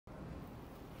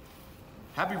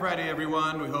Happy Friday,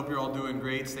 everyone. We hope you're all doing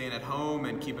great, staying at home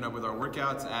and keeping up with our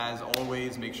workouts. As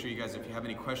always, make sure you guys, if you have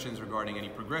any questions regarding any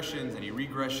progressions, any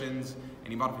regressions,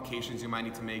 any modifications you might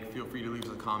need to make, feel free to leave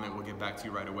us a comment. We'll get back to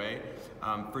you right away.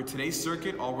 For today's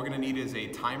circuit, all we're gonna need is a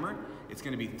timer. It's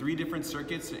gonna be 3 different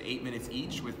circuits, 8 minutes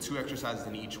each, with 2 exercises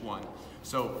in each one.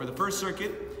 So for the first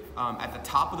circuit, at the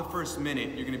top of the first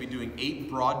minute, you're gonna be doing 8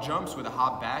 broad jumps with a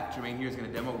hop back. Jermaine here is gonna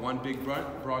demo 1 big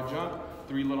broad jump,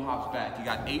 3 little hops back. You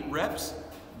got 8 reps.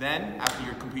 Then, after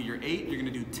you complete your 8, you're gonna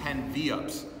do 10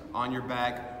 V-ups on your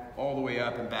back, all the way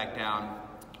up and back down.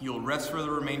 You'll rest for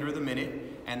the remainder of the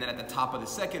minute, and then at the top of the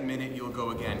second minute, you'll go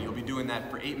again. You'll be doing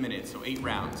that for 8 minutes, so 8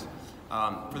 rounds.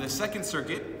 For the second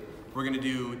circuit, we're gonna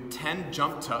do 10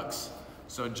 jump tucks.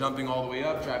 So jumping all the way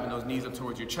up, driving those knees up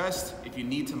towards your chest. If you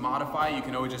need to modify, you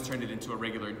can always just turn it into a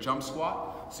regular jump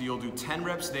squat. So you'll do 10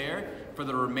 reps there. For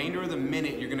the remainder of the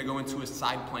minute, you're gonna go into a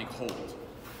side plank hold.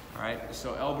 All right,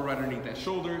 so elbow right underneath that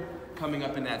shoulder, coming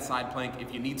up in that side plank.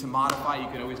 If you need to modify, you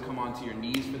can always come onto your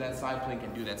knees for that side plank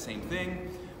and do that same thing.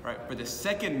 All right, for the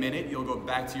second minute, you'll go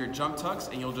back to your jump tucks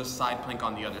and you'll just side plank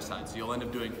on the other side. So you'll end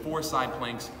up doing 4 side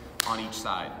planks on each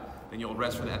side. Then you'll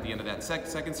rest for that at the end of that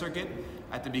second circuit.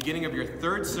 At the beginning of your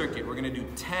third circuit, we're gonna do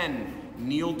 10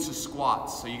 kneel to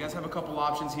squats. So you guys have a couple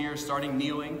options here. Starting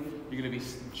kneeling, you're gonna be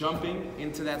jumping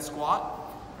into that squat.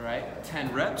 All right,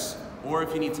 10 reps, or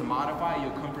if you need to modify,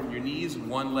 you'll come from your knees,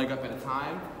 1 leg up at a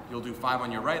time. You'll do 5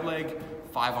 on your right leg,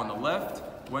 5 on the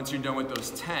left. Once you're done with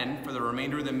those 10, for the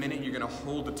remainder of the minute, you're gonna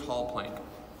hold the tall plank.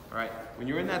 All right, when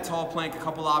you're in that tall plank, a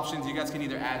couple options. You guys can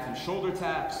either add some shoulder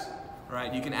taps, all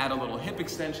right? You can add a little hip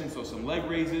extension, so some leg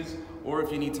raises, or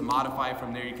if you need to modify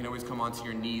from there, you can always come onto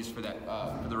your knees for that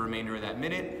for the remainder of that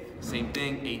minute. Same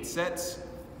thing, 8 sets.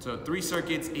 So 3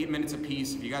 circuits, 8 minutes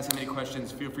apiece. If you guys have any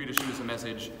questions, feel free to shoot us a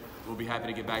message. We'll be happy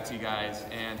to get back to you guys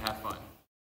and have fun.